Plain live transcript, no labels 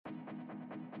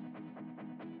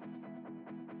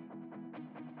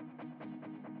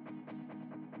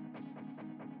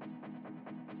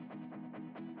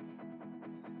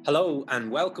Hello and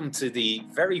welcome to the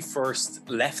very first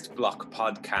Left Block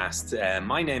podcast.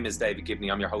 My name is David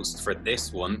Gibney. I'm your host for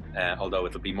this one, although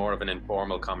it'll be more of an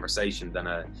informal conversation than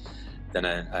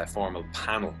a formal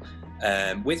panel.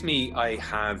 With me, I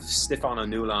have Stefan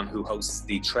O'Neilan, who hosts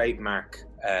the Trademark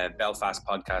Belfast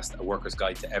podcast, A Worker's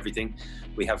Guide to Everything.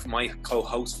 We have my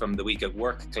co-host from The Week at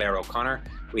Work, Claire O'Connor.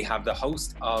 We have the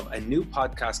host of a new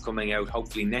podcast coming out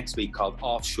hopefully next week called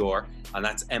Offshore, and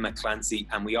that's Emma Clancy.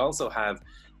 And we also have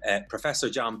Professor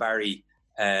John Barry,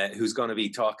 who's going to be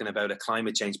talking about a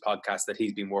climate change podcast that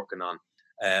he's been working on.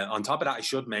 On top of that, I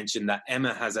should mention that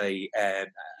Emma has a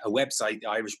website, the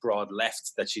Irish Broad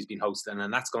Left, that she's been hosting,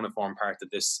 and that's going to form part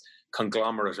of this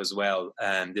conglomerate as well,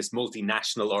 this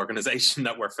multinational organization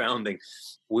that we're founding.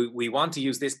 We want to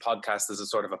use this podcast as a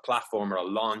sort of a platform or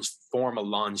a formal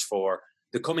launch for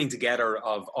the coming together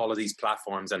of all of these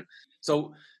platforms. And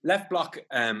so Left Block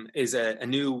is a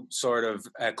new sort of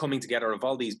coming together of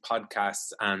all these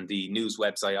podcasts and the news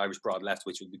website, Irish Broad Left,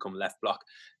 which will become Left Block,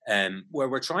 where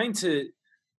we're trying to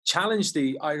challenge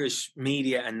the Irish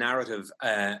media and narrative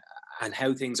and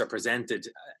how things are presented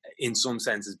in some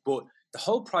senses. But the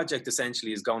whole project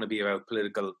essentially is going to be about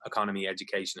political economy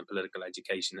education and political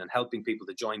education and helping people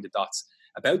to join the dots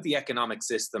about the economic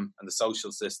system and the social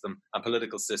system and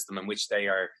political system in which they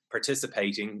are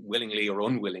participating, willingly or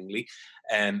unwillingly,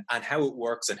 and how it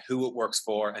works and who it works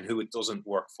for and who it doesn't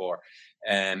work for.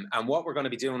 And what we're going to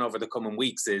be doing over the coming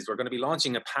weeks is we're going to be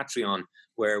launching a Patreon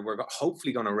where we're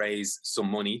hopefully going to raise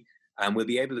some money, and we'll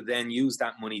be able to then use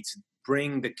that money to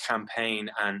bring the campaign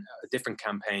and different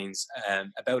campaigns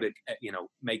about it,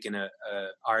 making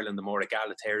Ireland a more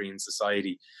egalitarian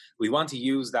society. We want to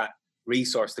use that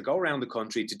resource to go around the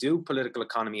country to do political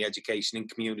economy education in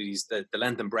communities, the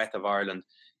length and breadth of Ireland,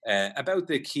 about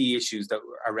the key issues that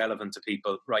are relevant to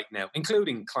people right now,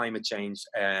 including climate change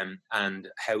and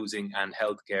housing and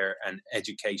healthcare and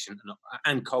education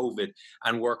and COVID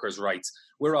and workers' rights.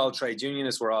 We're all trade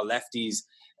unionists, we're all lefties,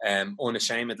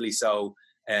 unashamedly so.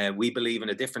 We believe in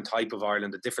a different type of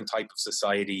Ireland, a different type of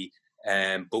society,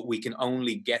 but we can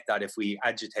only get that if we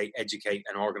agitate, educate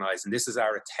and organise. And this is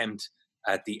our attempt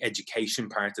at the education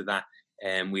part of that.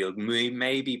 And we'll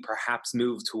maybe perhaps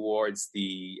move towards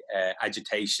the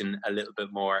agitation a little bit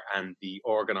more and the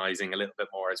organising a little bit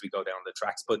more as we go down the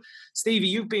tracks. But Stevie,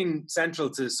 you've been central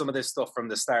to some of this stuff from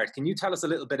the start. Can you tell us a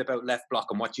little bit about Left Block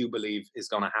and what you believe is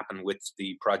going to happen with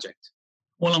the project?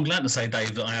 Well, I'm glad to say,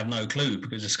 Dave, that I have no clue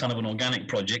because it's kind of an organic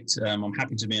project. I'm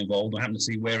happy to be involved. I'm happy to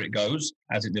see where it goes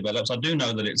as it develops. I do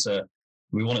know that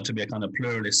we want it to be a kind of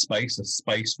pluralist space, a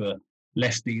space for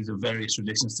lefties of various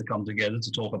traditions to come together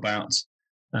to talk about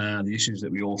the issues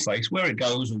that we all face. Where it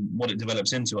goes and what it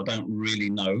develops into, I don't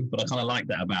really know, but I kind of like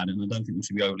that about it. And I don't think we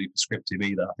should be overly prescriptive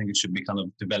either. I think it should be kind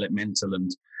of developmental.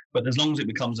 But as long as it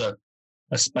becomes a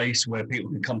space where people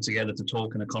can come together to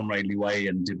talk in a comradely way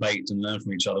and debate and learn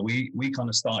from each other. We kind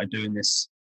of started doing this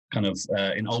kind of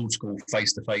in old school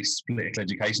face-to-face political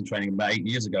education training about 8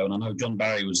 years ago. And I know John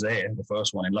Barry was there, the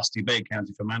first one in Lusty Beg,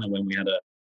 County Fermanagh, when we had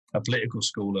a political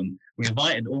school. And we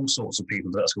invited all sorts of people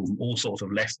to that school from all sorts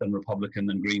of left and Republican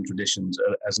and Green traditions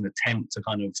as an attempt to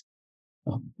kind of,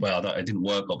 it didn't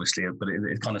work, obviously, but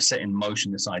it kind of set in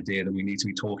motion this idea that we need to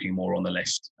be talking more on the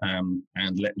left and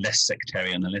less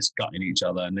sectarian and less gutting each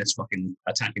other and less fucking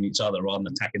attacking each other rather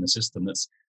than attacking the system that's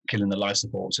killing the life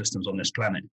support systems on this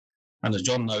planet. And as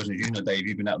John knows, as you know, Dave,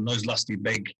 you've been out in those Lusty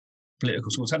Beg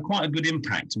political schools, had quite a good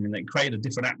impact. I mean, they created a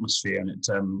different atmosphere and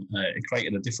it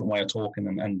created a different way of talking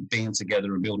and being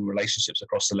together and building relationships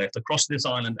across the left, across this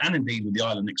island and indeed with the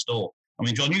island next door. I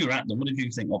mean, John, you were at them. What did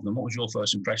you think of them? What was your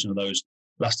first impression of those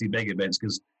Lusty Beg events?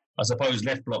 Because I suppose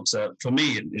Left Blocks, for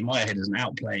me, in my head, is an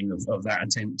outplaying of that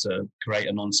attempt to create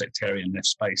a non-sectarian left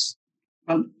space.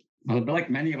 Well, like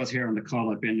many of us here on the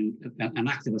call, I've been an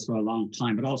activist for a long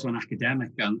time, but also an academic.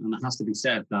 And it has to be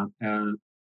said that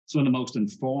some of the most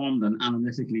informed and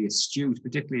analytically astute,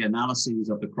 particularly analyses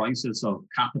of the crisis of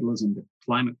capitalism, the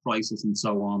climate crisis, and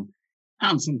so on,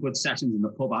 and some good sessions in the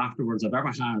pub afterwards I've ever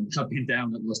had have been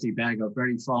down at Lusty Beg of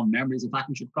very fond memories. In fact,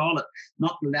 we should call it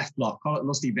not Left Block, call it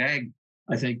Lusty Beg,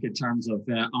 I think, in terms of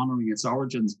honouring its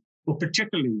origins. But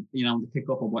particularly, to pick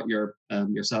up on what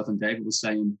yourself and David was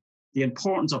saying, the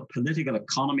importance of political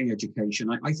economy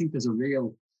education. I think there's a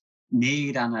real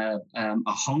need and a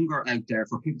hunger out there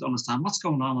for people to understand what's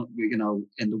going on,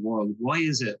 in the world. Why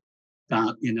is it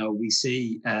that, we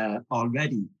see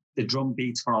already the drum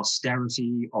beats for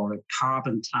austerity or a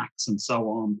carbon tax and so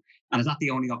on? And is that the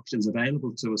only options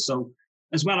available to us? So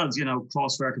as well as,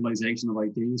 cross-fertilization of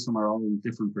ideas from our own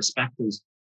different perspectives,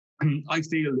 I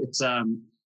feel it's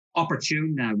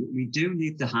opportune now. We do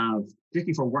need to have,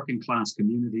 particularly for working class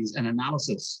communities, an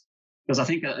analysis. Because I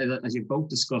think, as you both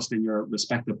discussed in your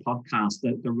respective podcasts,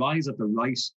 the rise of the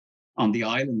right on the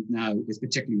island now is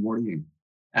particularly worrying.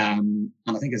 And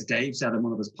I think, as Dave said in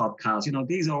one of his podcasts,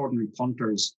 these ordinary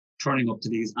punters turning up to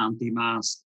these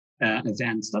anti-mask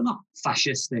events, they're not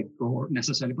fascistic or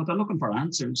necessarily, but they're looking for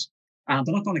answers. And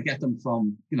they're not going to get them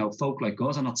from, folk like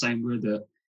us. I'm not saying we're the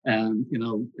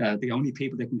only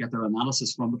people they can get their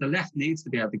analysis from, but the left needs to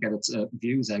be able to get its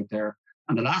views out there.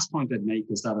 And the last point I'd make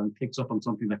is that, and picks up on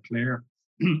something that Claire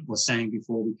was saying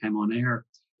before we came on air,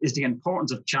 is the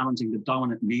importance of challenging the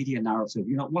dominant media narrative.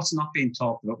 What's not being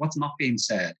talked about, what's not being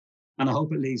said. And I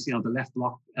hope at least, the Left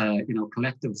Block,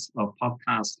 collective of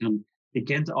podcasts can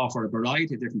begin to offer a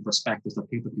variety of different perspectives that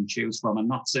people can choose from, and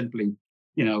not simply,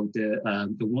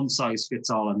 the one size fits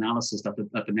all analysis that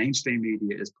the mainstream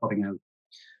media is putting out.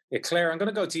 Yeah, Claire, I'm going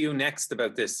to go to you next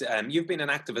about this. You've been an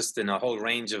activist in a whole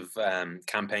range of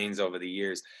campaigns over the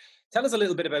years. Tell us a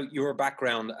little bit about your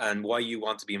background and why you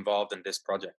want to be involved in this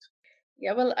project.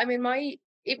 Yeah, well, I mean,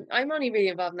 I'm only really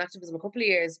involved in activism a couple of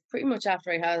years, pretty much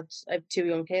after I have 2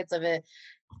 young kids. I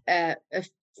have a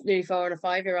nearly 4 and a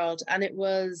 5-year-old, and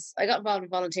I got involved in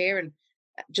volunteering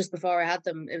just before I had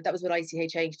them. That was with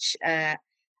ICHH.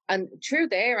 And through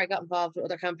there, I got involved with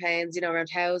other campaigns, around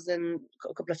housing,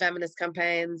 a couple of feminist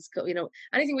campaigns,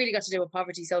 anything really got to do with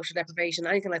poverty, social deprivation,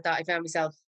 anything like that. I found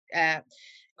myself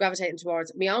gravitating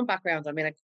towards my own background. I mean,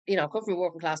 I come from a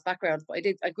working class background, but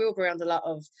I grew up around a lot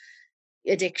of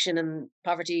addiction and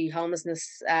poverty,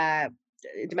 homelessness,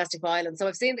 domestic violence. So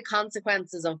I've seen the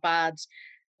consequences of bad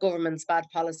governments, bad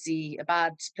policy, a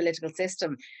bad political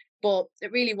system. But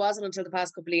it really wasn't until the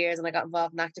past couple of years, and I got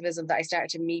involved in activism, that I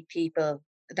started to meet people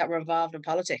that were involved in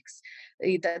politics,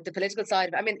 the political side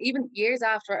of it. I mean, even years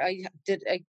after I did,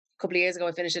 a couple of years ago,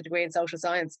 I finished a degree in social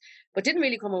science, but didn't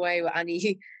really come away with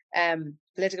any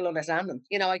political understanding.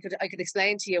 I could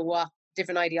explain to you what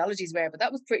different ideologies were, but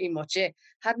that was pretty much it.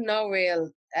 Had no real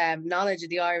knowledge of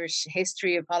the Irish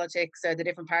history of politics or the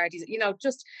different parties.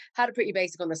 Just had a pretty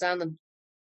basic understanding.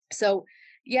 So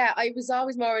yeah, I was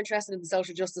always more interested in the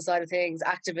social justice side of things,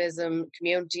 activism,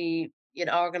 community,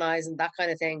 organising, that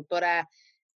kind of thing. But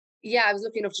yeah, I was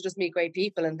lucky enough to just meet great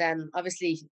people. And then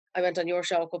obviously I went on your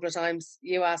show a couple of times.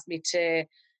 You asked me to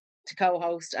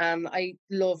co-host, and I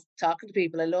love talking to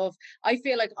people. I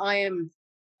feel like I am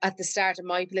at the start of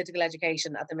my political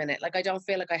education at the minute. Like, I don't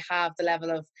feel like I have the level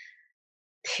of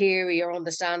theory or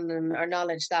understanding or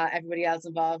knowledge that everybody else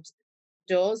involved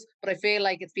does, but I feel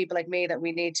like it's people like me that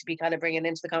we need to be kind of bringing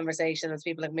into the conversation. It's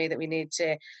people like me that we need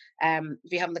to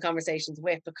be having the conversations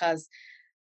with, because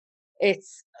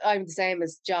I'm the same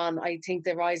as John. I think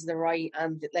the rise of the right,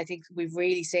 and I think we've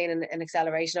really seen an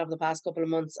acceleration over the past couple of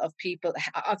months of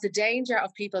the danger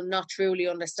of people not truly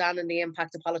understanding the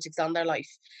impact of politics on their life.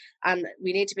 And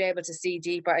we need to be able to see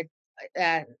deeper.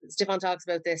 Stefan talks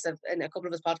about this in a couple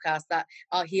of his podcasts, that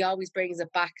he always brings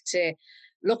it back to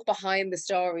look behind the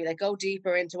story, like go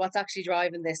deeper into what's actually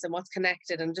driving this and what's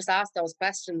connected, and just ask those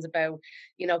questions about,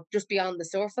 just beyond the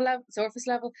surface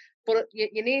level. But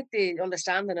you need the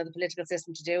understanding of the political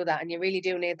system to do that, and you really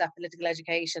do need that political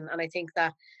education. And I think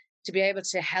that to be able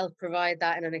to help provide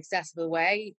that in an accessible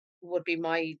way would be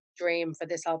my dream for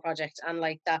this whole project, and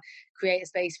like that, create a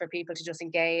space for people to just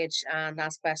engage and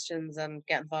ask questions and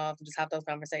get involved and just have those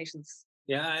conversations.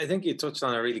 Yeah, I think you touched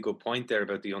on a really good point there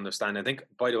about the understanding. I think,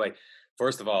 by the way,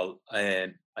 first of all,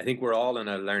 I think we're all in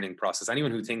a learning process.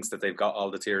 Anyone who thinks that they've got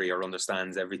all the theory or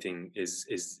understands everything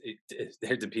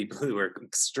they're the people who are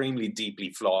extremely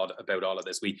deeply flawed about all of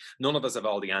this. None of us have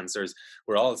all the answers.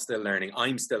 We're all still learning.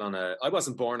 I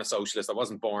wasn't born a socialist. I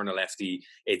wasn't born a lefty.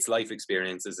 It's life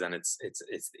experiences, and it's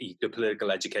the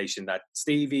political education that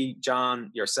Stevie,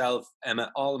 John, yourself,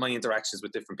 Emma, all of my interactions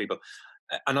with different people.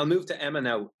 And I'll move to Emma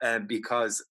now,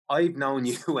 because I've known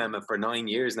you, Emma, for 9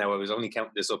 years now. I was only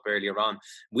counting this up earlier on.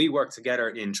 We worked together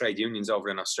in trade unions over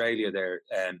in Australia there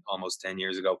almost 10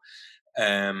 years ago.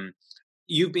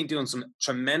 You've been doing some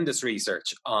tremendous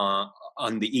research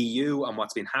on the EU and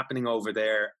what's been happening over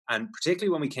there. And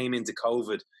particularly when we came into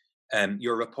COVID,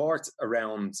 your report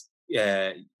around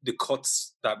the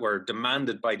cuts that were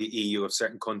demanded by the EU of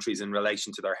certain countries in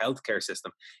relation to their healthcare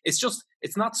system.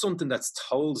 It's not something that's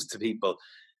told to people.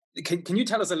 Can you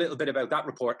tell us a little bit about that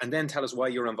report, and then tell us why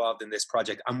you're involved in this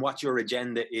project and what your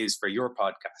agenda is for your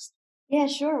podcast? Yeah,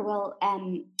 sure. Well,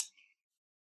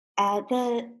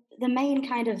 the main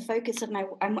kind of focus of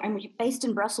I'm based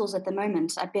in Brussels at the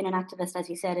moment. I've been an activist, as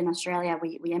you said, in Australia.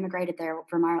 We emigrated there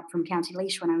from County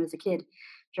Laois when I was a kid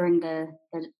during the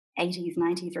 80s,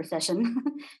 90s recession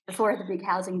before the big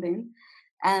housing boom.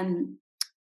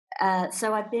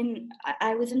 So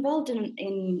I was involved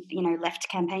in left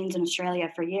campaigns in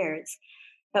Australia for years.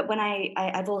 But when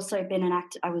I've also been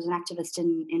I was an activist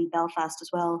in Belfast as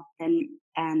well. And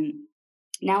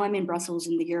now I'm in Brussels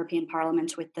in the European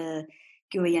Parliament with the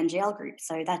GUI NGL group.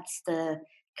 So that's the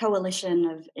coalition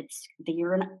of the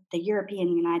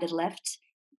European United Left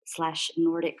 /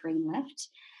 Nordic Green Left.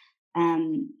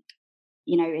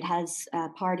 It has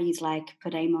parties like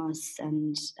Podemos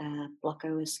and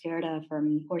Bloco Esquerda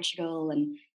from Portugal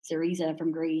and Syriza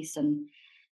from Greece and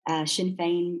Sinn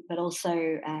Féin, but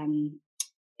also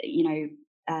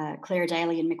Claire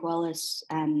Daly and Mick Wallace.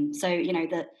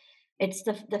 It's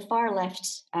the far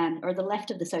left or the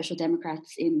left of the Social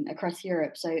Democrats across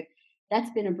Europe. So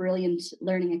that's been a brilliant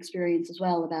learning experience as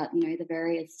well about the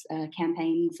various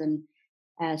campaigns and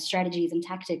strategies and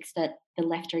tactics that the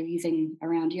left are using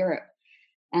around Europe.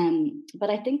 But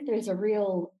I think there's a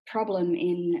real problem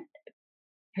in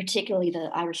particularly the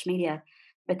Irish media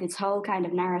with this whole kind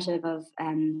of narrative of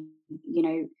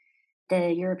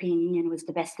the European Union was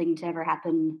the best thing to ever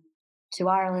happen to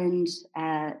Ireland,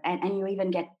 and you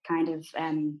even get kind of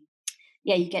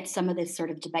you get some of this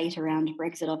sort of debate around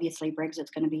Brexit. Obviously,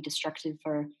 Brexit's going to be destructive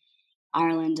for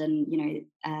Ireland, and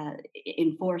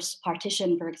enforce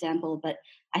partition, for example. But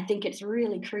I think it's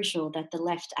really crucial that the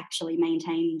left actually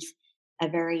maintains a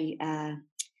very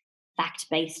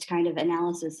fact-based kind of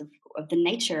analysis of the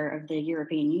nature of the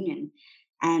European Union.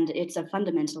 And it's a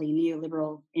fundamentally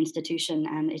neoliberal institution,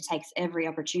 and it takes every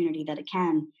opportunity that it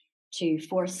can to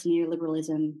force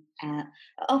neoliberalism.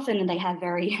 Often they have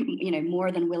very,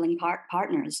 more than willing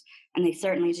partners, and they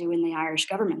certainly do in the Irish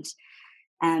government.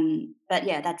 But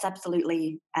yeah, that's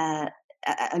absolutely a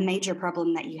major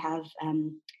problem that you have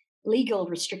legal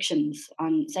restrictions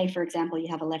on, say, for example, you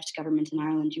have a left government in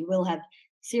Ireland, you will have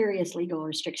serious legal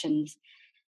restrictions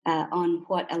on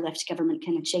what a left government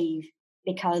can achieve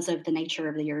because of the nature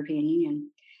of the European Union.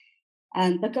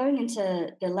 But going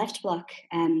into the left bloc,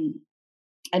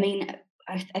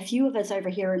 a few of us over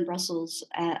here in Brussels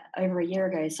over a year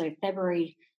ago, so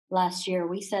February last year,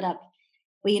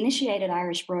 we initiated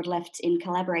Irish Broad Left in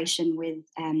collaboration with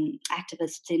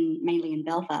activists mainly in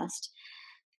Belfast.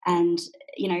 And,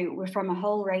 we're from a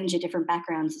whole range of different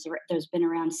backgrounds. There's been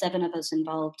around 7 of us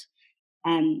involved.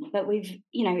 But we've,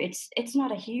 it's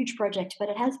not a huge project, but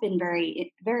it has been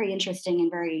very, very interesting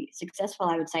and very successful.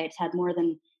 I would say it's had more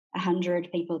than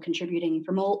 100 people contributing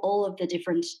from all of the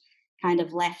different kind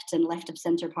of left and left of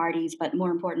center parties, but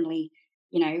more importantly,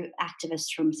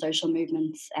 activists from social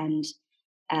movements and,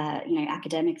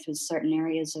 academics with certain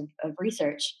areas of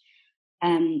research.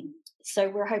 So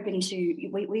we're hoping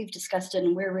we've discussed it,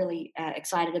 and we're really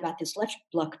excited about this left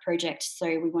bloc project. So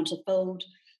we want to fold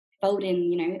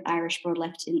in, Irish Broad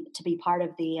Left to be part of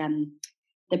the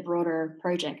broader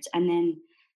project. And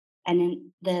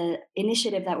then the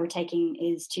initiative that we're taking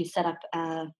is to set up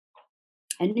a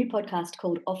new podcast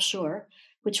called Offshore,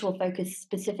 which will focus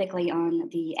specifically on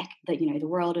the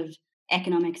world of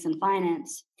economics and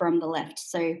finance from the left.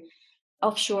 So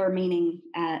offshore meaning,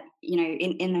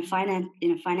 in a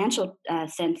financial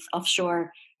sense,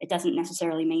 offshore, it doesn't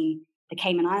necessarily mean the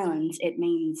Cayman Islands. It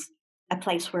means a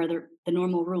place where the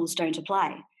normal rules don't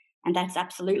apply. And that's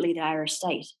absolutely the Irish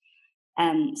state.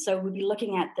 So we'll be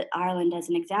looking at Ireland as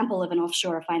an example of an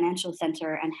offshore financial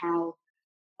centre and how,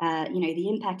 the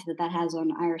impact that has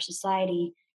on Irish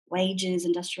society, wages,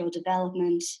 industrial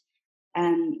development.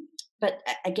 But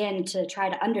again, to try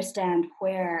to understand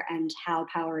where and how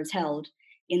power is held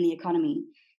in the economy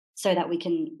so that we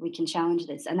can challenge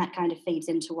this. And that kind of feeds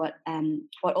into what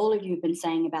all of you have been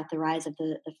saying about the rise of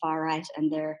the far right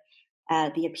and the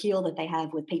appeal that they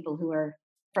have with people who are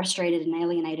frustrated and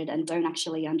alienated and don't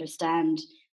actually understand,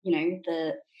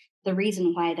 the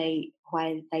reason why they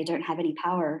don't have any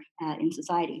power in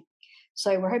society.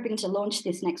 So we're hoping to launch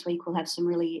this next week. We'll have some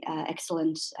really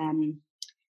excellent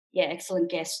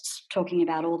guests talking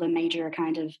about all the major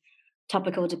kind of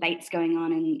topical debates going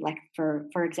on in, like,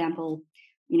 for example,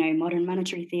 modern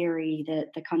monetary theory,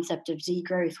 the concept of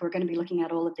degrowth. We're going to be looking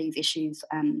at all of these issues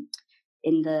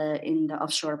in the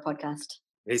Offshore podcast.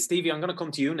 Hey, Stevie, I'm going to come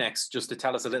to you next just to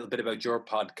tell us a little bit about your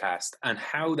podcast and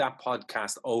how that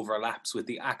podcast overlaps with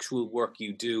the actual work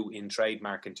you do in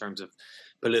Trademark in terms of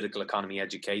political economy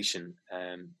education.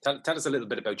 Tell us a little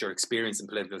bit about your experience in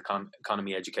political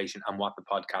economy education and what the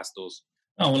podcast does.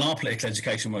 Oh, well, our political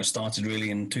education work started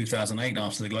really in 2008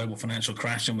 after the global financial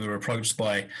crash, and we were approached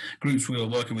by groups we were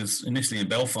working with initially in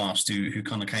Belfast who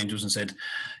kind of came to us and said,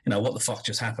 what the fuck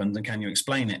just happened, and can you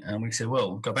explain it? And we said,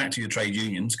 well, go back to your trade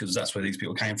unions, because that's where these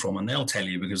people came from, and they'll tell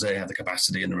you because they have the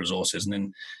capacity and the resources. And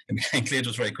then it became clear to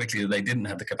us very quickly that they didn't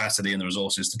have the capacity and the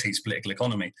resources to teach political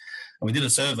economy. And we did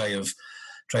a survey of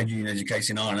trade union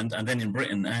education in Ireland and then in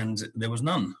Britain, and there was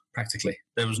none, practically.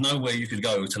 There was nowhere you could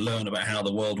go to learn about how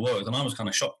the world worked. And I was kind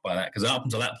of shocked by that, because up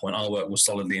until that point, our work was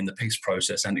solidly in the peace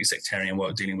process, anti-sectarian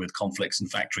work, dealing with conflicts in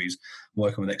factories,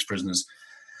 working with ex-prisoners.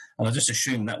 And I just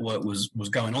assumed that work was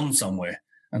going on somewhere.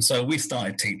 And so we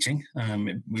started teaching.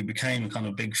 We became a kind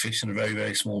of big fish in a very,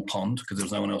 very small pond, because there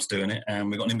was no one else doing it.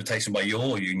 And we got an invitation by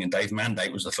your union, Dave.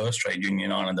 Mandate was the first trade union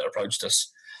in Ireland that approached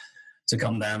us to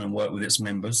come down and work with its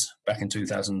members back in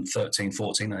 2013,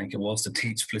 14, I think it was, to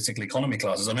teach political economy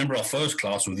classes. I remember our first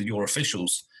class with your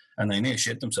officials, and they near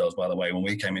shit themselves, by the way, when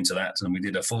we came into that. And we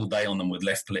did a full day on them with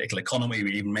left political economy.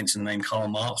 We even mentioned the name Karl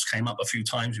Marx came up a few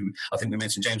times. I think we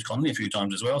mentioned James Connolly a few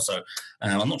times as well. So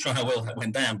I'm not sure how well that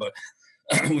went down, but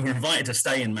we were invited to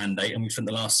stay in Mandate, and we spent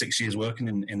the last 6 years working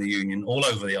in the union all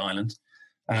over the island.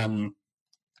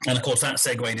 And of course, that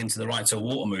segued into the Right to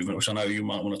Water movement, which I know you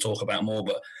might want to talk about more,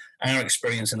 but our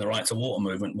experience in the Right to Water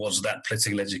movement was that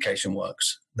political education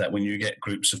works, that when you get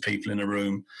groups of people in a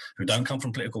room who don't come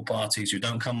from political parties, who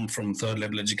don't come from third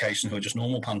level education, who are just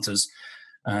normal punters,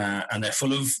 and they're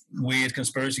full of weird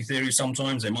conspiracy theories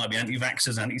sometimes. They might be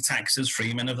anti-vaxxers, anti-taxers,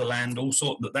 free men of the land, all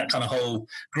sorts, that kind of whole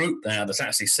group there that's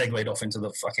actually segued off into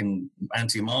the fucking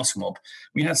anti-mask mob.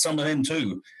 We had some of them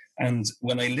too. And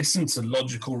when they listen to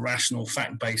logical, rational,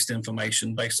 fact-based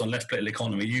information based on left political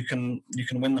economy, you can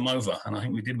win them over. And I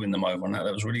think we did win them over. And that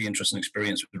was a really interesting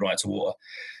experience with Right to Water,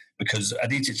 because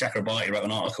Aditya Chakrabarty wrote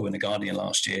an article in The Guardian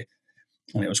last year,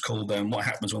 and it was called What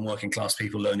Happens When Working Class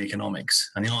People Learn Economics?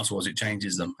 And the answer was it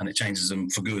changes them, and it changes them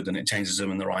for good, and it changes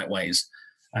them in the right ways.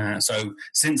 So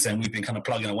since then, we've been kind of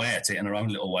plugging away at it in our own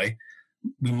little way.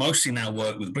 We mostly now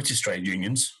work with British trade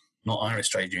unions, not Irish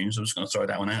trade unions. I'm just going to throw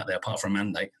that one out there. Apart from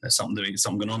Mandate, there's something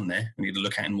going on there. We need to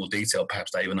look at in more detail,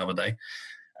 perhaps, Dave, another day.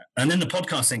 And then the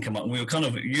podcast thing came up, and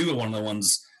you were one of the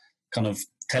ones kind of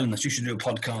telling us you should do a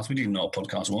podcast. We didn't know what a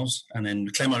podcast was. And then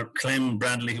Clem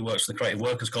Bradley, who works for the Creative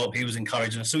Workers Co-op, he was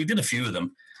encouraging us. So we did a few of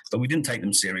them, but we didn't take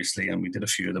them seriously. And we did a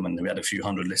few of them, and we had a few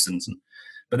hundred listens.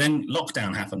 But then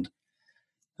lockdown happened.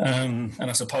 And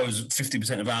I suppose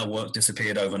 50% of our work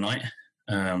disappeared overnight.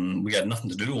 We had nothing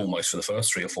to do almost for the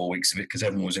first 3 or 4 weeks of it, because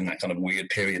everyone was in that kind of weird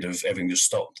period of everything just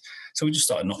stopped. So we just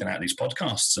started knocking out these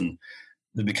podcasts, and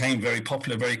they became very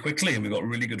popular very quickly, and we got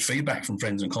really good feedback from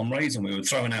friends and comrades, and we were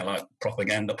throwing out like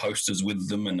propaganda posters with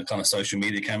them and the kind of social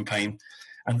media campaign.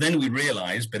 And then we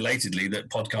realized belatedly that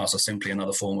podcasts are simply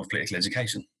another form of political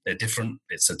education. They're different.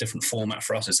 It's a different format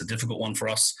for us. It's a difficult one for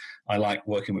us. I like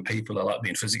working with people. I like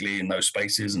being physically in those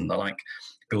spaces, and I like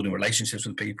building relationships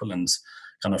with people and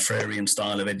kind of Freirean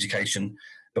style of education.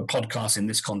 But podcasts in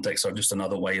this context are just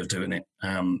another way of doing it.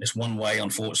 It's one way,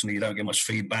 unfortunately, you don't get much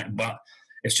feedback, but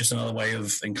it's just another way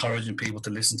of encouraging people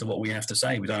to listen to what we have to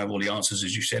say. We don't have all the answers,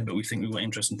 as you said, but we think we've got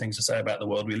interesting things to say about the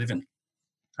world we live in.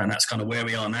 And that's kind of where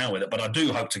we are now with it. But I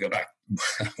do hope to go back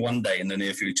one day in the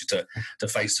near future to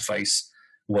face-to-face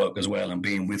work as well, and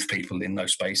being with people in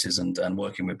those spaces and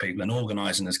working with people and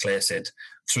organising, as Claire said,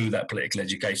 through that political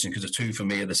education, because the two for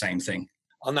me are the same thing.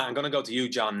 On that, I'm going to go to you,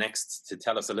 John, next to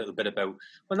tell us a little bit about,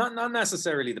 well, not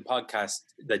necessarily the podcast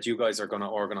that you guys are going to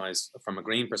organise from a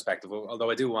green perspective,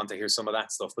 although I do want to hear some of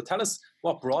that stuff. But tell us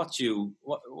what brought you,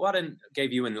 what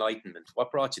gave you enlightenment?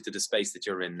 What brought you to the space that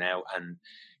you're in now? And,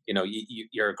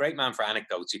 you're a great man for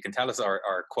anecdotes. You can tell us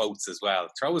our quotes as well.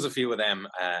 Throw us a few of them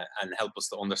and help us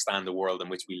to understand the world in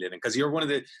which we live in. Because you're one of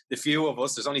the few of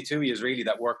us, there's only 2 years really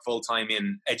that work full-time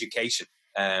in education.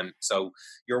 So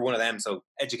you're one of them, so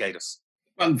educate us.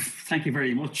 Well, thank you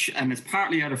very much. It's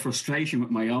partly out of frustration with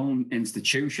my own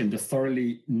institution, the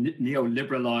thoroughly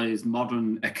neoliberalized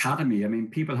modern academy. I mean,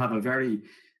 people have a very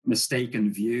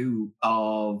mistaken view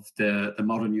of the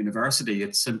modern university.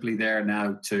 It's simply there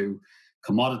now to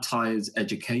commoditize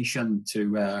education,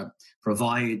 to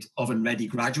provide oven-ready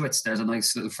graduates. There's a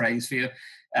nice little phrase for you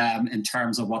in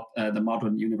terms of what the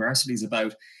modern university is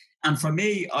about. And for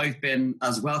me, I've been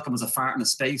as welcome as a fart in a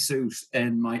spacesuit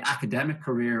in my academic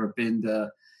career. I've been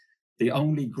the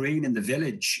only green in the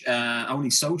village, only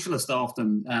socialist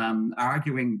often,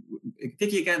 arguing,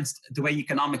 particularly against the way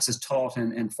economics is taught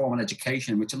in formal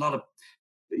education, which a lot of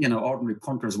ordinary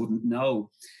punters wouldn't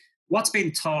know. What's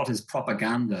being taught is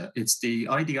propaganda. It's the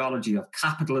ideology of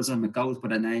capitalism. It goes by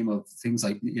the name of things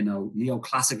like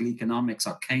neoclassical economics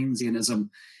or Keynesianism.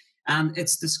 And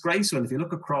it's disgraceful if you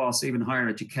look across even higher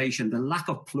education, the lack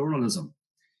of pluralism.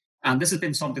 And this has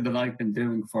been something that I've been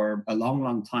doing for a long,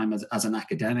 long time as an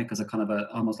academic, as a kind of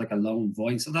almost like a lone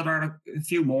voice. So there are a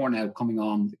few more now coming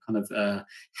on, kind of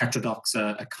heterodox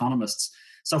economists.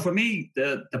 So for me,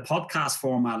 the podcast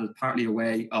format is partly a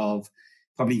way of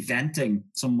probably venting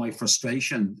some of my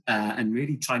frustration and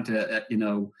really trying to,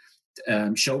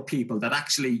 show people that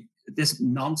actually this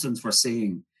nonsense we're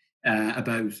seeing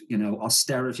about,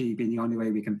 austerity being the only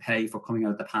way we can pay for coming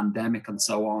out of the pandemic and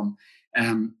so on.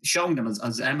 Showing them,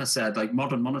 as Emma said, like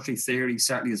modern monetary theory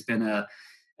certainly has been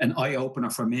an eye-opener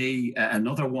for me.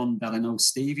 Another one that I know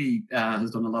Stevie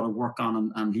has done a lot of work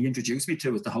on, and he introduced me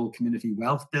to, is the whole community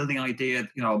wealth building idea,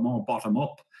 more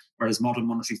bottom-up, whereas modern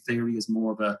monetary theory is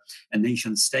more of a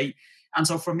nation state. And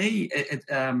so for me,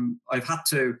 I've had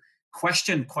to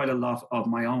question quite a lot of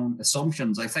my own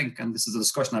assumptions, I think, and this is a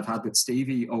discussion I've had with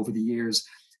Stevie over the years.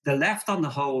 The left on the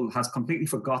whole has completely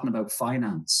forgotten about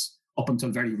finance up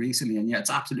until very recently, and yet it's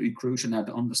absolutely crucial now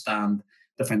to understand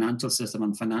the financial system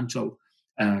and financial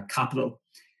capital.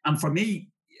 And for me,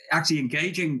 actually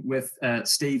engaging with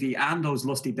Stevie and those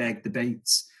Lusty Beg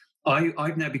debates,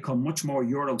 I've now become much more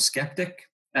Eurosceptic,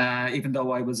 even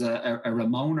though I was a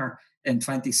Ramoner in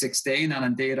 2016. And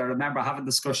indeed, I remember having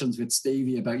discussions with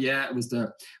Stevie about, it was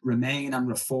the Remain and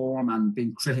Reform and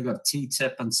being critical of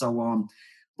TTIP and so on.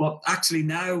 But actually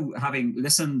now, having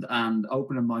listened and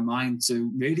opening my mind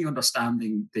to really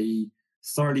understanding the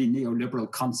thoroughly neoliberal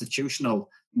constitutional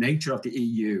nature of the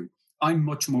EU, I'm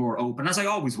much more open, as I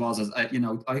always was. I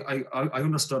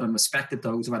understood and respected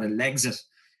those who had a Lexit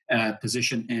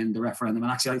position in the referendum.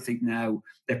 And actually, I think now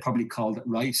they've probably called it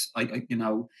right.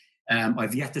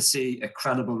 I've yet to see a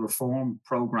credible reform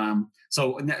programme.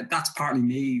 So that's partly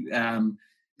me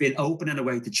being open in a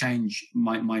way to change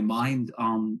my mind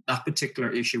on that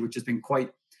particular issue, which has been quite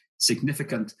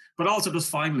significant. But also, just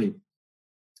finally,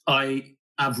 I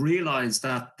have realised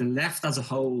that the left as a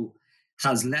whole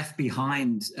has left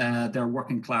behind their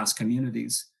working class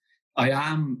communities.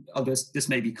 Although this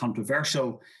may be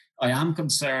controversial, I am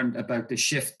concerned about the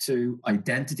shift to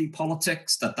identity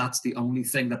politics, that's the only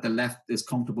thing that the left is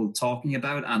comfortable talking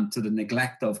about, and to the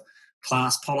neglect of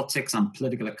class politics and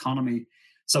political economy.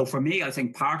 So for me, I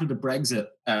think part of the Brexit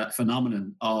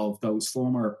phenomenon of those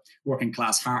former working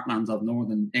class heartlands of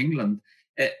Northern England,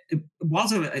 it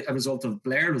was a result of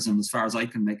Blairism, as far as I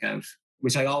can make out,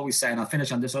 which I always say, and I'll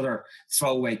finish on this other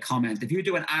throwaway comment. If you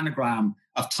do an anagram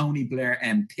of Tony Blair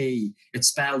MP, it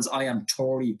spells I am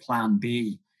Tory Plan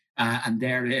B. And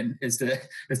therein is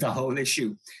the whole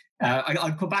issue.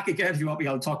 I'll come back again if you want me.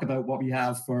 I'll talk about what we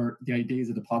have for the ideas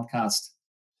of the podcast.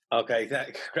 Okay,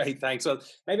 great, thanks. Well,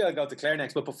 maybe I'll go to Claire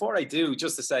next. But before I do,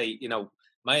 just to say,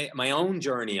 my own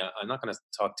journey, I'm not going to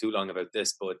talk too long about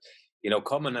this, but,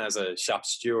 coming as a shop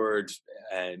steward,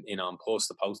 on post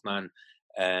to postman,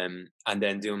 and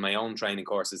then doing my own training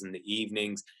courses in the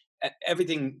evenings,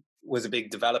 everything was a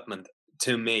big development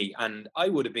to me. And I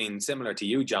would have been similar to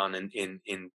you, John,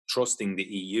 in trusting the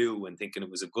EU and thinking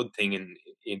it was a good thing in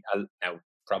now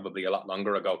probably a lot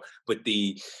longer ago. But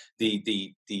the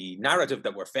narrative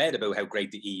that we're fed about how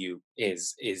great the EU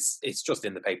is it's just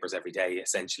in the papers every day,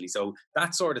 essentially. So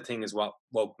that sort of thing is what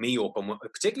woke me up, and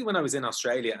particularly when I was in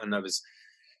Australia and I was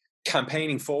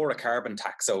campaigning for a carbon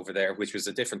tax over there, which was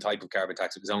a different type of carbon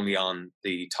tax. It was only on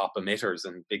the top emitters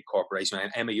and big corporations.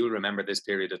 And Emma, you'll remember this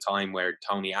period of time where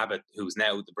Tony Abbott, who's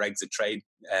now the Brexit Trade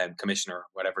Commissioner,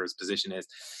 whatever his position is,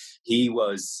 he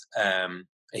was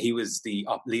the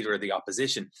leader of the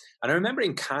opposition. And I remember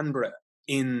in Canberra,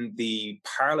 in the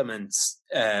parliaments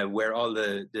where all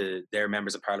their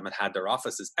members of parliament had their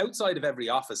offices, outside of every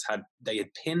office they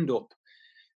had pinned up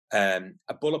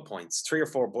a bullet points, 3 or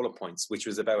 4 bullet points, which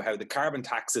was about how the carbon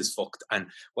tax is fucked. And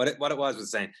what it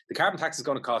was saying, the carbon tax is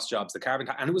going to cost jobs,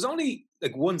 and it was only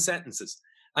like one sentences.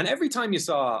 And every time you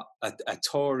saw a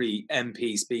Tory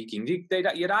MP speaking,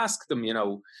 you'd ask them,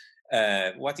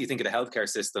 what do you think of the healthcare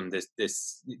system,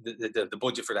 the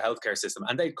budget for the healthcare system?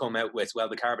 And they'd come out with, well,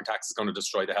 the carbon tax is going to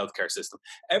destroy the healthcare system.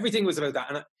 Everything was about that.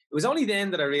 And it was only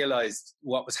then that I realized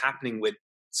what was happening with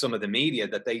some of the media,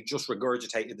 that they just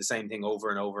regurgitated the same thing over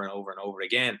and over and over and over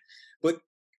again. But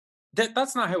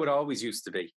that's not how it always used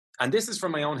to be. And this is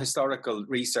from my own historical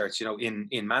research. In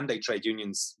Mandate Trade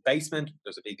Union's basement,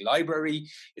 there's a big library.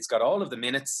 It's got all of the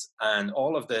minutes and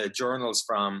all of the journals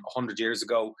from 100 years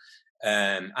ago.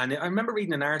 And I remember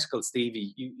reading an article,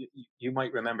 Stevie, you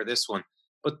might remember this one,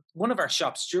 but one of our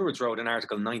shop stewards wrote an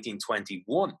article in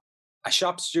 1921, a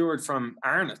shop steward from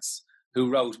Arnott's, who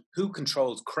wrote, "Who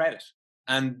controls credit?"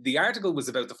 And the article was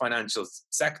about the financial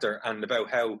sector and about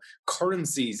how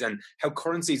currencies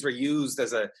were used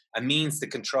as a means to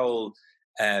control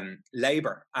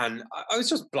labour. And I was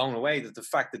just blown away that the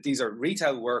fact that these are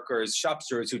retail workers, shop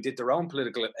stewards who did their own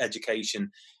political education,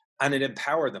 and it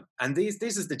empowered them. And this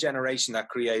is the generation that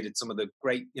created some of the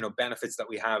great, benefits that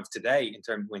we have today in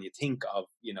terms when you think of,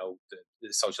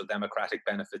 the social democratic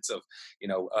benefits of,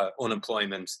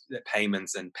 unemployment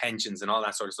payments and pensions and all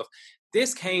that sort of stuff.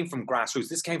 This came from grassroots.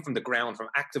 This came from the ground, from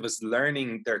activists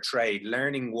learning their trade,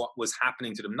 learning what was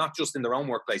happening to them, not just in their own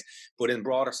workplace, but in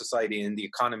broader society, in the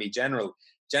economy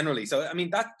generally. So, I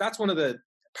mean, that's one of the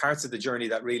parts of the journey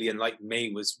that really enlightened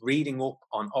me, was reading up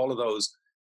on all of those,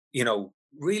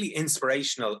 really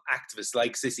inspirational activists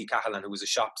like Sissy Cahalan, who was a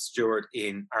shop steward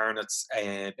in Arnott's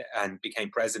and became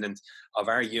president of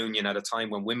our union at a time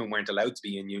when women weren't allowed to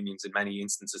be in unions in many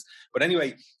instances. But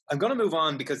anyway, I'm going to move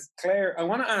on because, Claire, I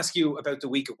want to ask you about the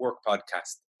Week at Work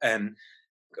podcast.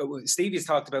 Stevie's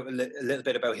talked about a little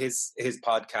bit about his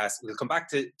podcast. We'll come back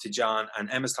to John, and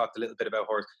Emma's talked a little bit about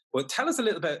hers. But tell us a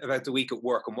little bit about the Week at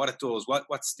Work and what it does.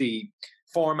 What's the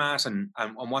format and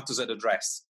what does it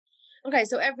address? Okay,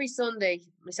 so every Sunday,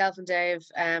 myself and Dave,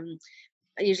 I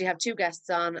usually have two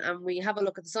guests on, and we have a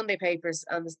look at the Sunday papers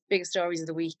and the biggest stories of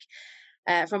the week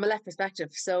from a left perspective.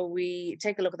 So we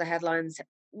take a look at the headlines.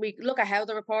 We look at how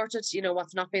they're reported,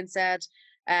 what's not been said,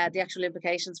 the actual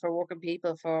implications for working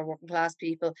people, for working class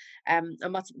people, and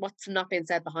what's not being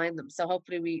said behind them. So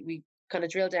hopefully we kind of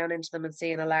drill down into them and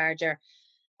see on a larger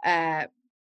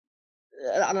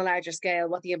scale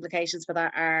what the implications for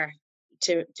that are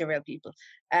to real people.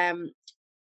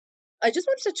 I just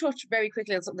wanted to touch very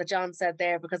quickly on something that John said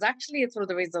there, because actually it's one of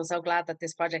the reasons I'm so glad that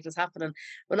this project is happening.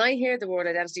 When I hear the word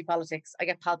identity politics, I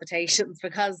get palpitations,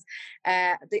 because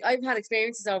I've had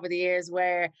experiences over the years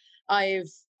where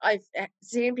I've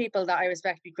seen people that I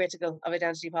respect be critical of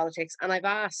identity politics, and I've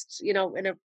asked,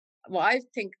 what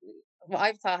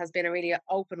I've thought has been a really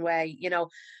open way,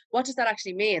 what does that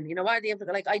actually mean? What are the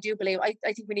implications? Like, I do believe, I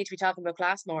think we need to be talking about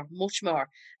class more, much more.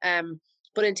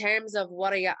 But in terms of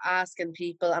what are you asking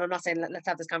people, and I'm not saying let's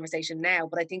have this conversation now,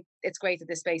 but I think it's great that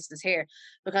this space is here,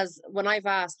 because when I've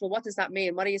asked, well, what does that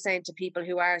mean? What are you saying to people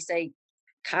who are, say,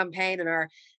 campaigning or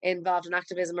involved in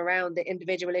activism around the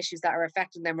individual issues that are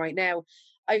affecting them right now?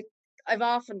 I've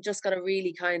often just got a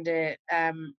really kind of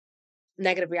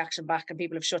negative reaction back, and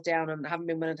people have shut down and haven't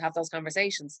been willing to have those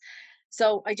conversations.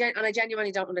 So I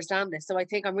genuinely don't understand this. So I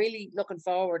think I'm really looking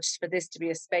forward for this to be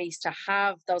a space to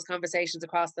have those conversations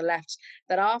across the left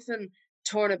that often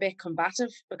turn a bit combative,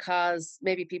 because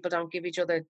maybe people don't give each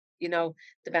other, the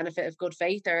benefit of good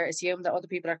faith, or assume that other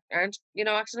people aren't,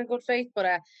 acting in good faith.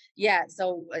 But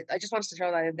so I just wanted to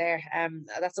throw that in there.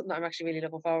 That's something that I'm actually really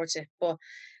looking forward to. But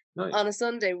nice. On a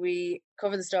Sunday, we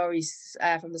cover the stories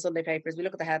from the Sunday papers. We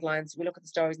look at the headlines, we look at the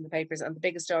stories in the papers and the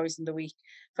biggest stories in the week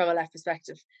from a left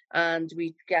perspective. And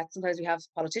sometimes we have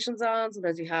politicians on,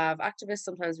 sometimes we have activists,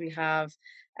 sometimes we have,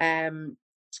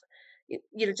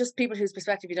 just people whose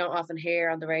perspective you don't often hear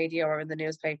on the radio or in the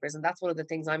newspapers. And that's one of the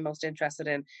things I'm most interested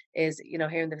in, is,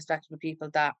 hearing the perspective of people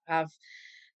that have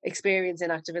experience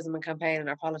in activism and campaigning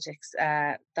or politics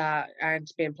that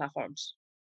aren't being platformed.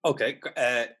 Okay.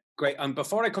 Great. And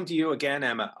before I come to you again,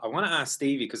 Emma, I want to ask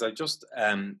Stevie, because I just,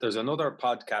 there's another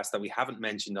podcast that we haven't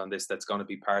mentioned on this that's going to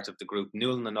be part of the group,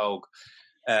 Nual na Nóg.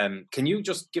 Can you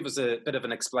just give us a bit of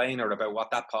an explainer about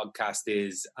what that podcast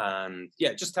is? And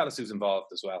just tell us who's involved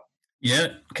as well. Yeah,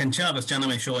 Ken Chavez,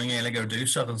 Janame showing Eliger do,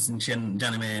 so in Chin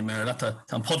Janame Merlata,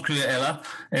 Tan Podcrew Ella,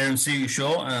 Aaron C.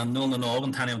 Show, and Nual na Nóg,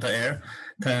 and Tanium ta Air,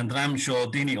 Tan Dram Show,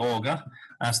 Dini Oga,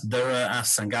 as Dura, as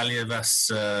Sangalia,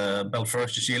 as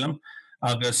Belfast, Shilam.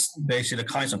 Agus béisi le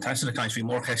cais an taisi le cais fi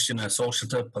mór question a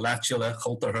socialta, palatiala,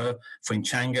 chultarha, foin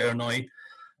changa noi,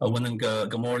 a winning go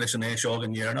mór leis an éisio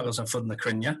an year, agus an fud na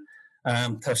crinne.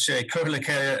 Ta sé curle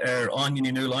ke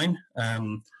onion new line,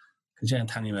 Kajan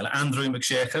Tani Mel, Andrew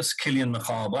McShakers, Killian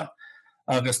McHaba,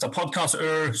 agus the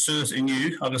podcast sus in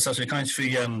you, agus as we cais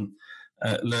fi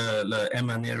le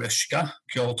Emma Nirishka,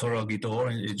 Kyoto Gidor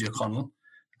in Joconnell,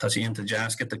 ta si into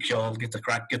jazz, get the kjol, get the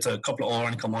crack, get a couple of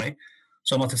hours and come away.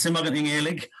 So wat simmagan in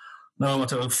Gaelig, no wat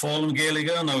fallen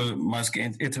Gaeliga, no mas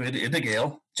it a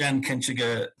Gael. Jan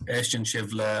Kinchiga Ashton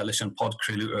Shivla listen pod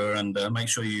crew and make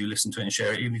sure you listen to it and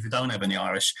share it, even if you don't have any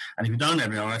Irish. And if you don't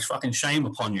have any Irish, fucking shame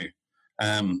upon you.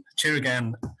 Cheer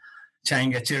again,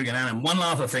 Changa, cheer again. And one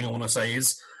other thing I want to say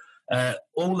is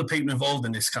all the people involved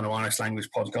in this kind of Irish language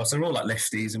podcast, they're all like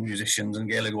lefties and musicians and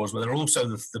Gaeligors, but they're also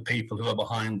the people who are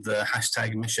behind the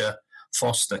hashtag Misha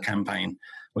Foster campaign,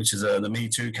 which is the Me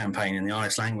Too campaign in the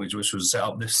Irish language, which was set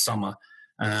up this summer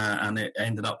and it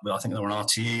ended up with, I think they were on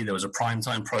RTE. There was a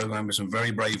primetime program with some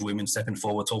very brave women stepping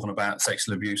forward, talking about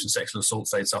sexual abuse and sexual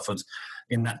assaults they'd suffered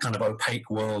in that kind of opaque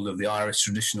world of the Irish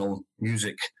traditional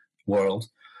music world.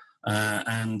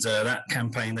 And that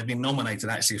campaign, they've been nominated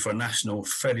actually for a national,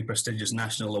 fairly prestigious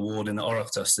national award in the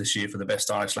Oireachtas this year for the best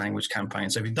Irish language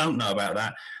campaign. So if you don't know about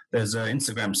that, there's an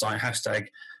Instagram site, hashtag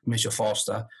Misha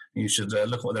Foster. You should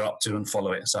look at what they're up to and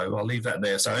follow it. So I'll leave that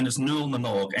there. So, and it's Null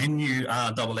Nanog,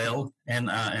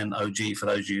 NurllNRNOG, for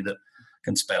those of you that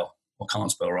can spell, or can't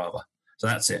spell rather. So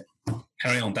that's it.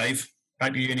 Carry on, Dave.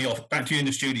 Back to you in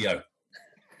the studio.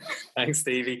 Thanks,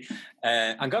 Stevie.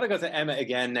 I'm going to go to Emma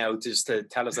again now, just to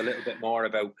tell us a little bit more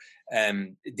about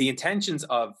the intentions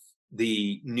of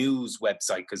the news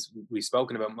website, because we've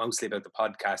spoken about mostly about the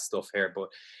podcast stuff here, but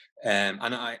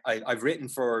and I've written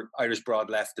for Irish Broad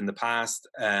Left in the past.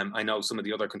 I know some of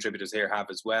the other contributors here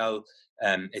have as well.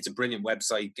 It's a brilliant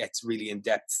website, gets really in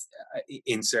depth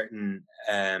in certain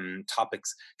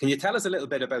topics. Can you tell us a little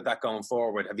bit about that going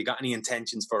forward? Have you got any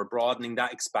intentions for broadening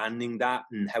that, expanding that,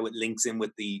 and how it links in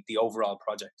with the overall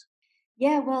project?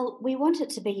 Yeah, well, we want it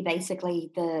to be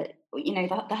basically the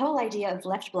whole idea of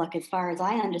Left Block, as far as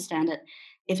I understand it,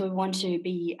 is we want to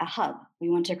be a hub.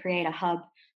 We want to create a hub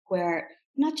where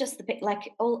not just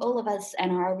all of us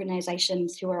and our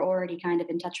organizations who are already kind of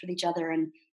in touch with each other and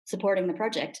supporting the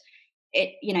project.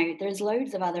 There's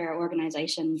loads of other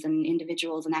organizations and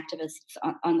individuals and activists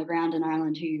on the ground in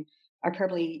Ireland who are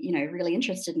probably, really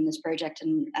interested in this project.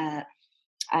 And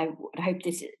I would hope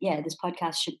this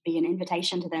podcast should be an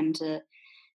invitation to them to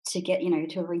get,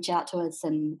 to reach out to us,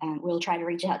 and we'll try to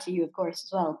reach out to you, of course,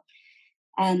 as well.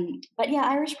 But yeah,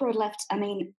 Irish Broad Left, I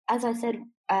mean, as I said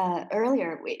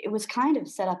earlier, it was kind of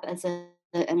set up as an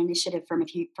initiative from a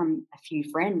few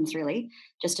friends, really,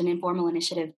 just an informal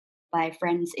initiative by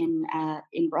friends in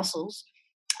Brussels.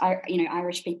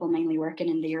 Irish people mainly working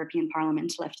in the European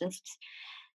Parliament, leftists.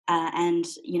 And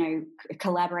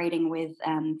collaborating with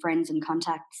friends and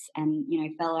contacts and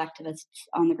fellow activists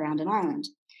on the ground in Ireland.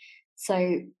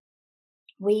 So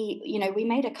we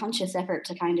made a conscious effort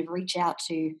to kind of reach out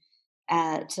to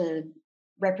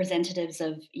representatives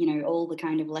of all the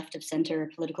kind of left of centre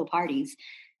political parties,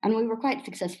 and we were quite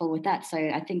successful with that. So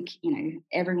I think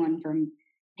everyone from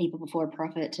People Before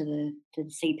Profit to the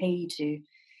CP to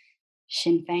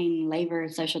Sinn Féin, Labour,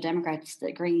 Social Democrats,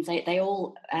 the Greens, they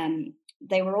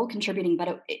were all contributing,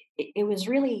 but it was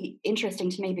really interesting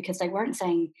to me because they weren't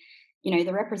saying,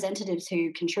 the representatives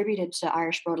who contributed to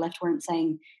Irish Broad Left weren't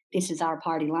saying, this is our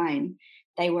party line.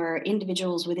 They were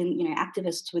individuals within,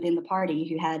 activists within the party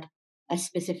who had a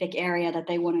specific area that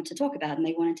they wanted to talk about and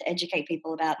they wanted to educate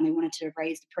people about, and they wanted to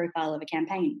raise the profile of a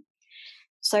campaign.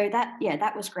 So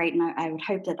that was great. And I would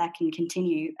hope that can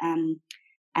continue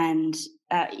and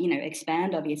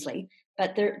expand, obviously.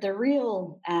 But the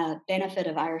real benefit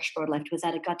of Irish Broad Left was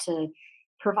that it got to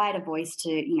provide a voice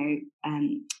to,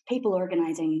 people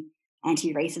organising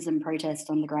anti-racism protests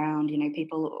on the ground,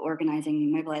 people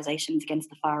organising mobilisations against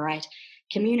the far right,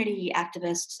 community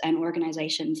activists and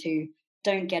organisations who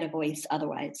don't get a voice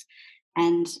otherwise.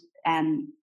 And, I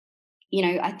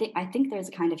think there's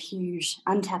a kind of huge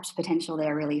untapped potential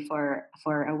there, really, for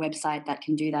a website that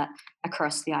can do that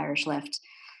across the Irish left.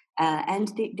 And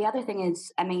the other thing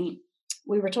is, I mean,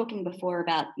 we were talking before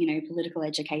about, political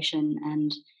education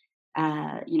and,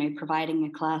 providing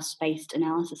a class-based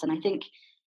analysis. And I think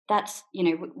that's,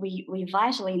 we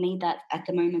vitally need that at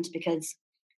the moment, because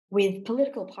with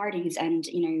political parties and,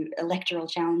 electoral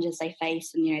challenges they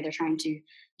face, and, they're trying to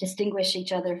distinguish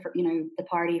each other from, the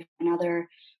party from another,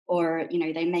 or,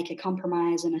 they make a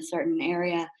compromise in a certain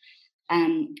area.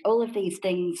 All of these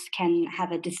things can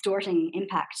have a distorting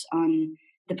impact on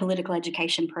the political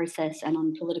education process and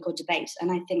on political debate.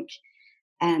 And I think,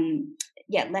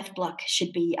 Left Block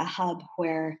should be a hub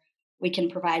where we can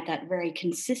provide that very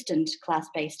consistent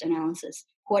class-based analysis,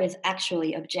 what is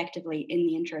actually objectively in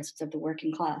the interests of the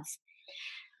working class.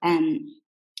 And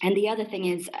the other thing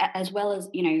is, as well as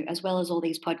all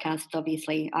these podcasts,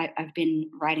 obviously, I've been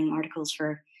writing articles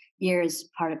for years,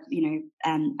 part of,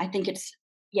 I think it's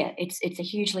a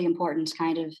hugely important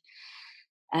kind of,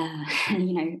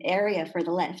 area for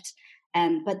the left.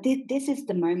 But this is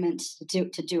the moment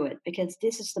to do it, because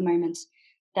this is the moment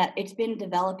that it's been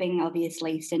developing,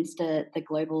 obviously, since the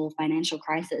global financial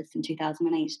crisis in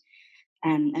 2008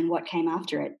 and what came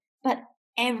after it. But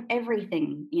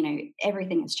everything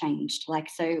has changed. Like,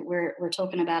 so we're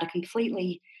talking about a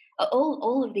completely,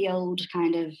 all of the old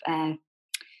kind of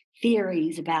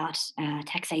theories about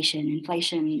taxation,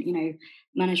 inflation,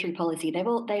 monetary policy, they've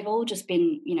all just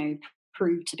been,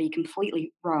 proved to be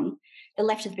completely wrong. the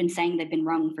left has been saying they've been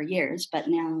wrong for years, but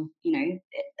now,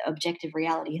 objective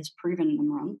reality has proven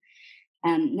them wrong.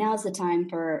 Now's the time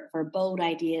for bold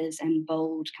ideas and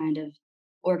bold kind of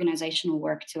organizational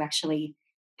work to actually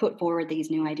put forward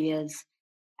these new ideas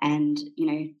and,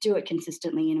 do it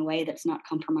consistently in a way that's not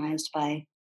compromised by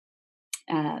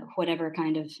whatever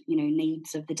kind of,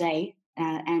 needs of the day,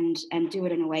 and do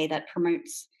it in a way that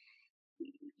promotes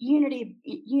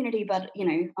unity, but,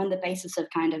 on the basis of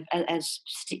kind of, as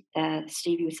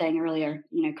Stevie was saying earlier,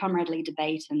 comradely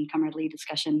debate and comradely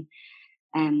discussion.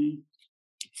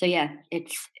 So yeah,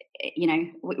 it's,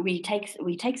 we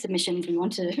take submissions. We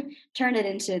want to turn it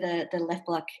into the Left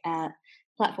Block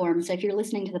platform. So if you're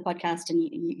listening to the podcast and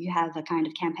you have a kind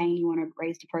of campaign you want to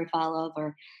raise the profile of,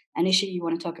 or an issue you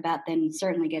want to talk about, then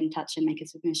certainly get in touch and make a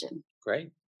submission. Great.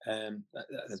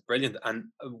 That's brilliant. And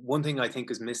one thing I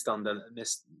think is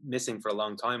missing for a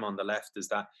long time on the left is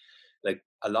that, like,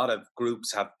 a lot of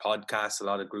groups have podcasts, a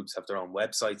lot of groups have their own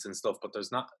websites and stuff, but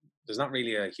there's not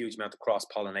really a huge amount of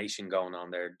cross-pollination going on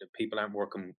there. The people aren't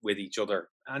working with each other.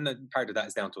 And part of that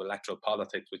is down to electoral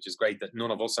politics, which is great that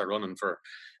none of us are running for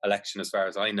election as far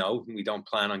as I know. We don't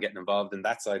plan on getting involved in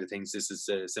that side of things. This is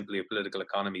simply a political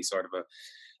economy sort of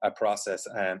a process,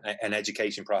 an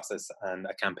education process and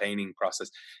a campaigning process.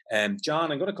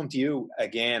 John, I'm going to come to you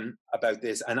again about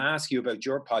this and ask you about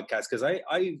your podcast, because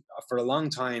I for a long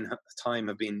time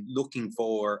have been looking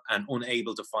for and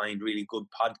unable to find really good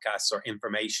podcasts or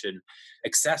information,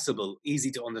 accessible,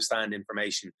 easy to understand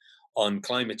information on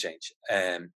climate change.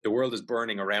 The world is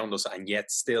burning around us, and yet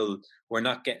still we're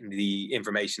not getting the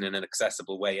information in an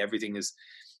accessible way. Everything is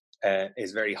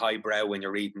very highbrow when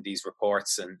you're reading these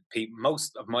reports, and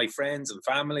most of my friends and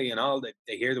family and all,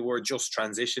 they hear the word just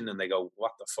transition and they go,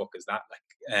 what the fuck is that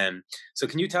like? So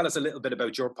can you tell us a little bit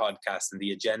about your podcast and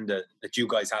the agenda that you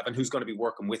guys have and who's going to be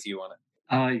working with you on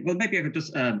it? Well, maybe I could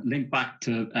just link back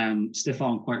to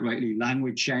Stefan quite rightly,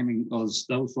 language shaming us,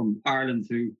 those from Ireland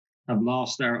who have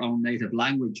lost their own native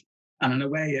language. And in a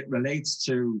way, it relates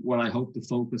to what I hope the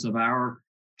focus of our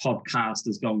podcast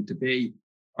is going to be.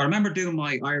 I remember doing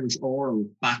my Irish oral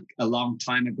back a long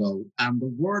time ago, and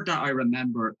the word that I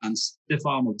remember, and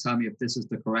Stefan will tell me if this is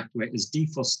the correct way, is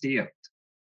defustiacht,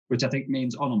 which I think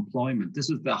means unemployment. This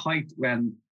was the height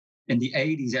when, in the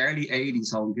 80s, early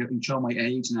 80s, I'm getting show my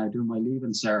age now, doing my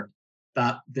leaving cert,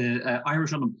 that the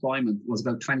Irish unemployment was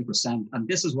about 20%. And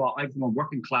this is what I'm from a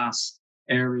working class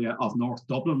area of North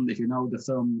Dublin. If you know the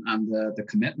film and the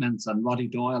Commitments and Roddy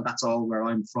Doyle, that's all where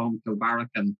I'm from, Kilbarrack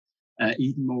and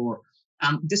Edenmore.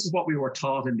 And this is what we were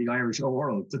taught in the Irish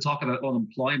oral, to talk about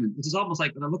unemployment, which is almost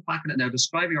like, when I look back at it now,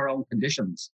 describing our own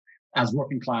conditions as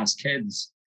working class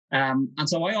kids. And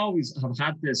so I always have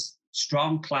had this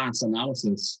strong class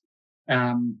analysis,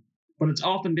 but it's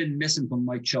often been missing from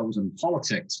my chosen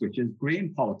politics, which is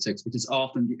green politics, which is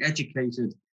often the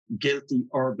educated, guilty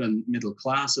urban middle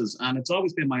classes. And it's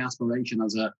always been my aspiration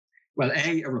as a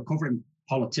recovering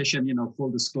politician. Full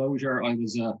disclosure, I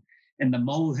was in the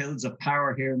molehills of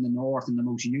power here in the north, in the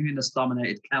most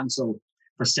unionist-dominated council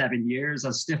for 7 years.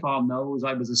 As Stefan knows,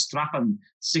 I was a strapping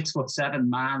 6'7"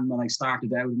 man when I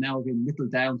started out, and now I've been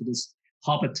whittled down to this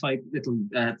hobbit-type little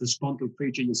disgruntled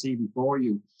creature you see before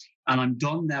you. And I'm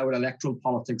done now with electoral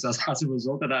politics as a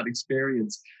result of that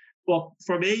experience. But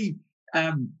for me,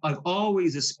 I've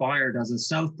always aspired as a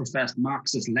self-professed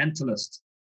Marxist-Lentilist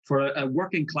for a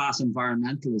working class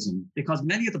environmentalism, because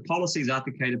many of the policies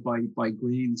advocated by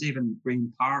Greens, even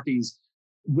Green parties,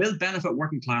 will benefit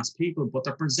working class people, but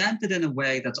they're presented in a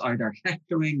way that's either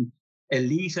hectoring,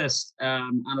 elitist,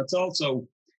 and it's also,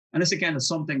 and this again is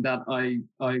something that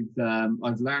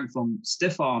I've learned from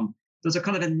Stefan. There's a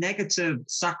kind of a negative,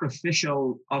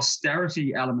 sacrificial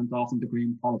austerity element often to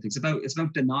green politics. It's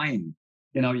about denying.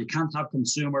 You can't have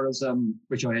consumerism,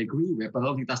 which I agree with, but I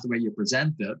don't think that's the way you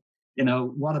present it.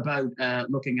 What about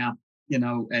looking at,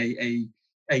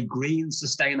 a green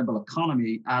sustainable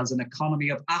economy as an economy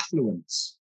of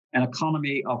affluence, an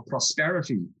economy of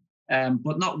prosperity,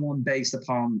 but not one based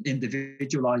upon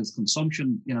individualized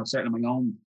consumption. Certainly my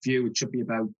own view, it should be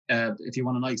about, if you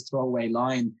want a nice throwaway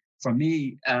line, for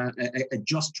me, a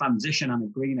just transition and a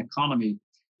green economy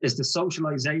is the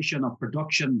socialization of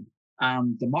production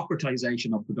and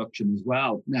democratization of production as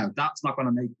well. Now, that's not going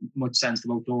to make much sense to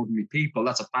most ordinary people.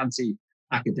 That's a fancy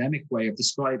academic way of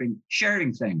describing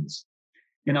sharing things.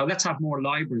 Let's have more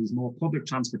libraries, more public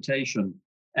transportation,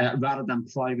 rather than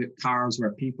private cars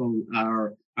where people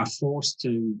are forced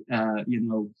to, in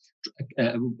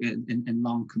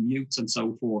long commutes and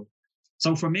so forth.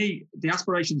 So for me, the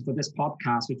aspirations for this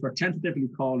podcast, which we're tentatively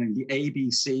calling the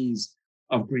ABCs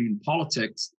of green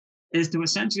politics, is to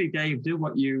essentially, Dave, do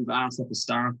what you've asked at the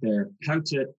start there, how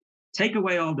to take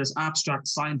away all this abstract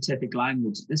scientific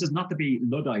language. This is not to be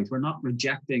Luddite. We're not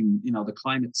rejecting, the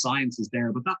climate science is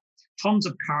there, but that tons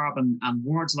of carbon and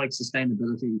words like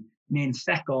sustainability mean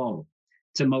feck all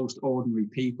to most ordinary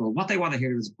people. What they want to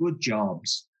hear is good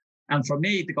jobs. And for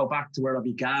me to go back to where I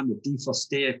began with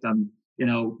Defostate and,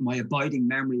 my abiding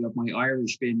memory of my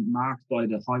Irish being marked by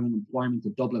the high unemployment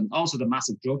of Dublin, also the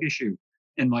massive drug issue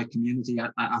in my community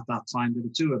at that time, the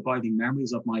two abiding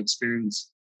memories of my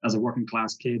experience as a working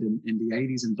class kid in the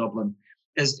 80s in Dublin,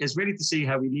 is really to see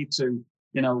how we need to,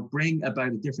 bring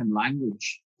about a different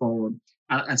language for,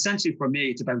 essentially for me,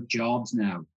 it's about jobs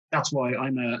now. That's why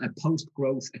I'm a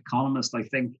post-growth economist. I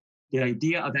think the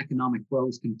idea of economic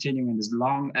growth continuing has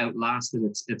long outlasted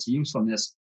its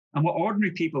usefulness. And what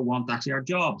ordinary people want actually are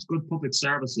jobs, good public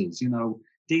services,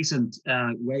 decent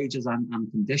wages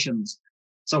and conditions.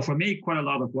 So for me, quite a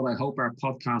lot of what I hope our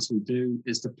podcast will do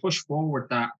is to push forward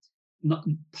that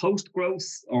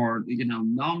post-growth or,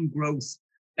 non-growth,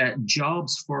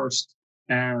 jobs first,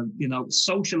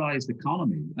 socialized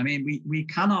economy. I mean, we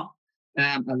cannot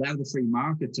allow the free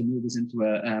market to move us into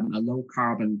a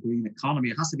low-carbon green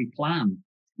economy. It has to be planned.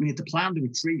 We need to plan the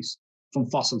retreat from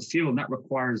fossil fuel, and that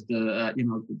requires the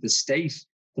state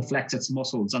to flex its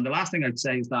muscles. And the last thing I'd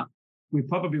say is that we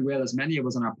probably will, as many of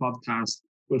us on our podcast,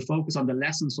 will focus on the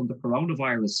lessons from the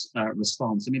coronavirus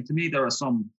response. I mean, to me, there are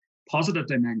some positive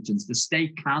dimensions. The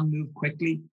state can move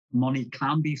quickly, money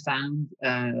can be found,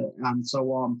 and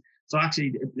so on. So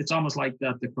actually, it's almost like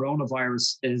that the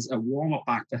coronavirus is a warm-up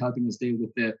back to helping us deal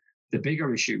with the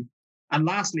bigger issue. And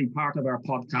lastly, part of our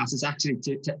podcast is actually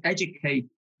to educate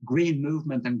Green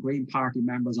Movement and Green Party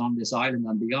members on this island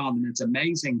and beyond. And it's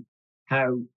amazing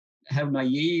how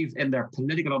naive in their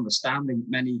political understanding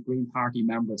many Green Party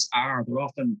members are. They're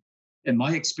often, in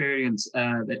my experience,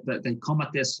 they come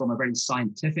at this from a very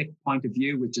scientific point of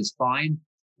view, which is fine.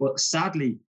 But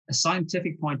sadly, a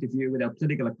scientific point of view without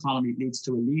political economy leads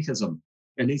to elitism.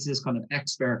 It leads to this kind of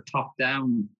expert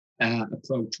top-down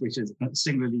approach, which is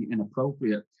singularly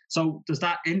inappropriate. So does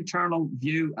that internal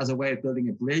view as a way of building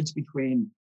a bridge between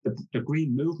the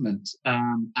Green Movement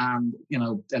and,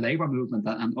 the Labour movement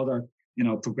and other,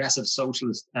 progressive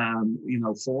socialist,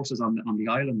 forces on the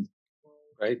island?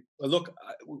 Great. Well, look,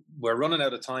 we're running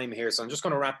out of time here, so I'm just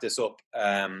going to wrap this up.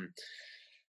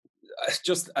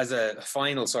 Just as a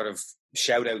final sort of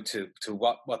shout out to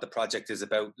what the project is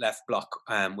about, Left Block,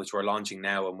 which we're launching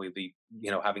now, and we'll be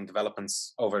having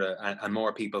developments over and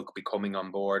more people could be coming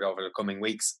on board over the coming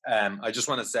weeks. I just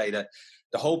want to say that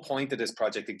the whole point of this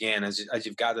project, again, as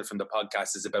you've gathered from the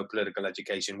podcast, is about political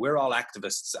education. We're all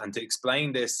activists, and to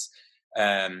explain this,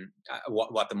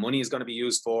 what the money is going to be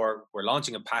used for, we're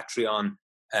launching a Patreon.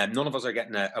 None of us are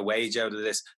getting a wage out of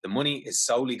this. The money is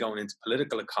solely going into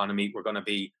political economy. We're going to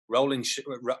be rolling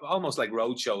almost like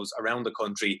road shows around the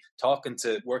country, talking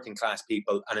to working class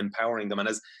people and empowering them. And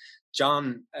as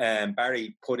John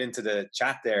Barry put into the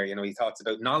chat there, he talks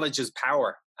about knowledge is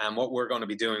power. And what we're going to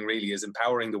be doing really is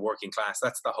empowering the working class.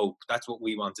 That's the hope. That's what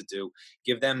we want to do.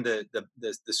 Give them the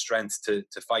strength to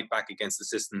fight back against the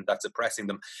system that's oppressing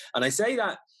them. And I say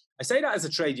that as a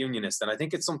trade unionist, and I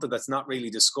think it's something that's not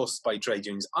really discussed by trade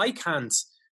unions.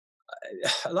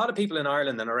 A lot of people in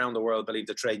Ireland and around the world believe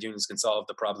that trade unions can solve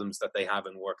the problems that they have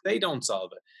in work. They don't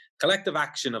solve it. Collective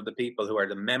action of the people who are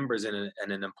the members in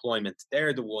an employment,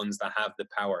 they're the ones that have the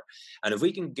power. And if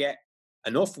we can get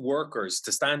enough workers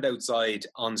to stand outside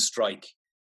on strike,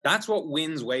 that's what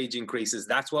wins wage increases.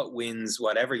 That's what wins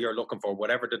whatever you're looking for,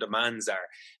 whatever the demands are.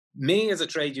 Me as a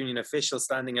trade union official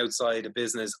standing outside a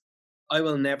business, I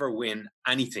will never win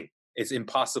anything. It's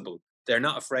impossible. They're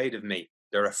not afraid of me.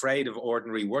 They're afraid of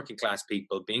ordinary working class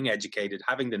people being educated,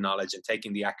 having the knowledge and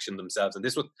taking the action themselves. And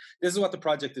this is what the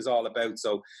project is all about.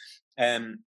 So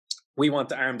we want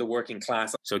to arm the working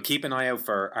class. So keep an eye out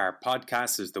for our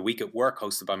podcast. There's The Week at Work,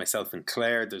 hosted by myself and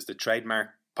Claire. There's the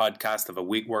Trademark podcast of A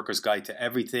Week Worker's Guide to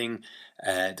Everything.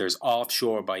 There's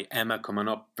Offshore by Emma coming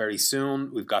up very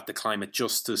soon. We've got the Climate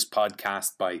Justice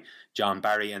podcast by John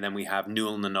Barry. And then we have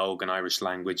Nual na Nóg, an Irish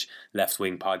language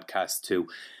left-wing podcast too.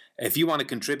 If you want to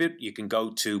contribute, you can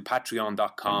go to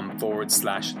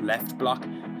patreon.com/leftblock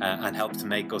and help to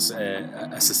make us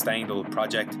a sustainable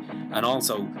project. And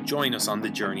also join us on the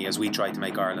journey as we try to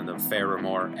make Ireland a fairer,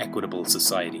 more equitable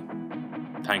society.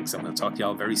 Thanks, and we'll talk to you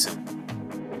all very soon.